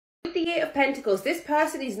With the Eight of Pentacles, this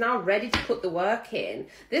person is now ready to put the work in.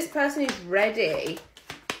 This person is ready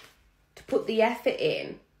to put the effort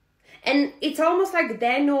in. And it's almost like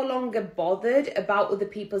they're no longer bothered about other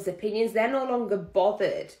people's opinions. They're no longer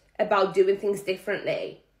bothered about doing things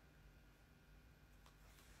differently.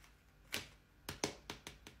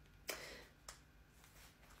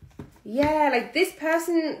 Yeah, like this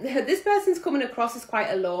person's coming across as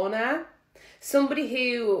quite a loner. Somebody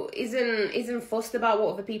who isn't fussed about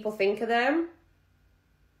what other people think of them.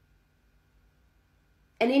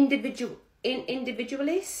 An individualist.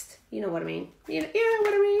 You know what I mean? You know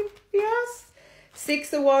what I mean? Yes.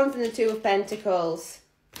 Six of Wands and the Two of Pentacles.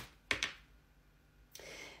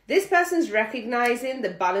 This person's recognizing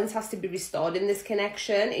that balance has to be restored in this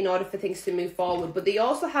connection in order for things to move forward. But they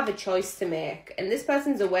also have a choice to make. And this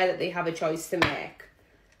person's aware that they have a choice to make.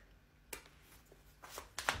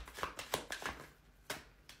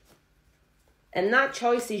 And that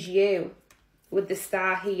choice is you. With the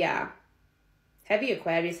Star here. Heavy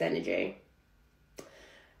Aquarius energy.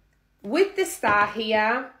 With the Star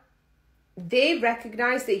here, they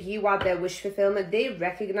recognize that you are their wish fulfillment. They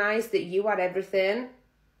recognize that you are everything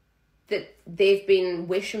that they've been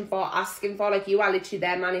wishing for, asking for. Like, you are literally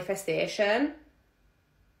their manifestation.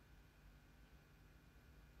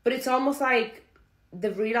 But it's almost like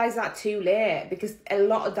they've realised that too late, because a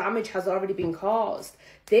lot of damage has already been caused.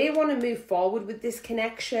 They want to move forward with this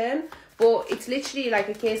connection, but it's literally like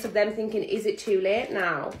a case of them thinking, is it too late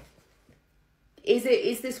now? Is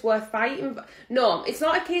this worth fighting for? No, it's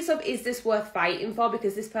not a case of is this worth fighting for,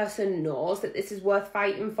 because this person knows that this is worth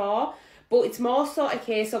fighting for. But it's more so a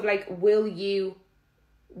case of like, will you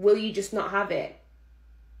just not have it?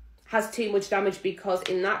 Has too much damage, because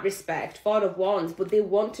in that respect, Four of Wands, but they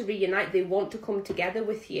want to reunite, they want to come together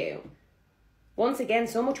with you. Once again,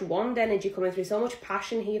 so much wand energy coming through, so much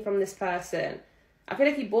passion here from this person. I feel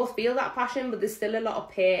like you both feel that passion, but there's still a lot of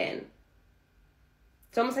pain.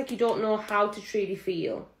 It's almost like you don't know how to truly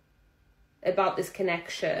feel about this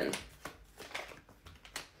connection.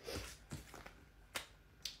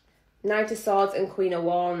 Knight of Swords and Queen of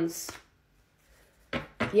Wands.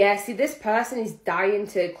 Yeah, see, this person is dying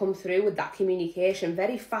to come through with that communication.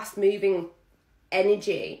 Very fast-moving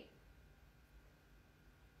energy.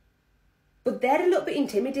 But they're a little bit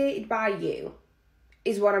intimidated by you,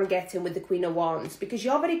 is what I'm getting with the Queen of Wands. Because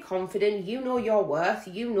you're very confident, you know your worth,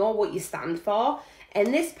 you know what you stand for.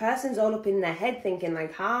 And this person's all up in their head thinking,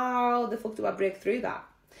 like, how the fuck do I break through that?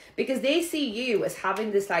 Because they see you as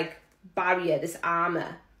having this, like, barrier, this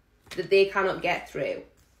armour that they cannot get through.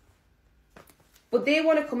 But they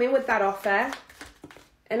want to come in with that offer.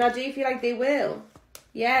 And I do feel like they will.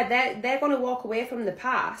 Yeah, they're going to walk away from the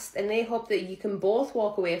past. And they hope that you can both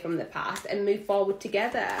walk away from the past and move forward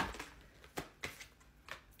together.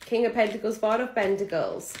 King of Pentacles, Four of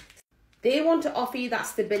Pentacles. They want to offer you that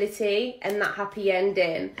stability and that happy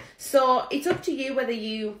ending. So it's up to you whether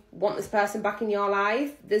you want this person back in your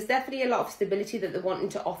life. There's definitely a lot of stability that they're wanting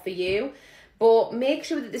to offer you. But make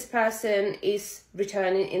sure that this person is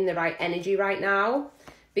returning in the right energy right now.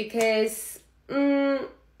 Because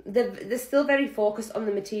they're still very focused on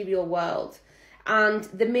the material world. And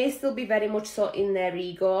they may still be very much so in their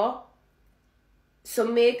ego. So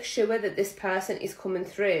make sure that this person is coming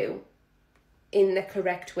through in the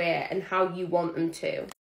correct way and how you want them to.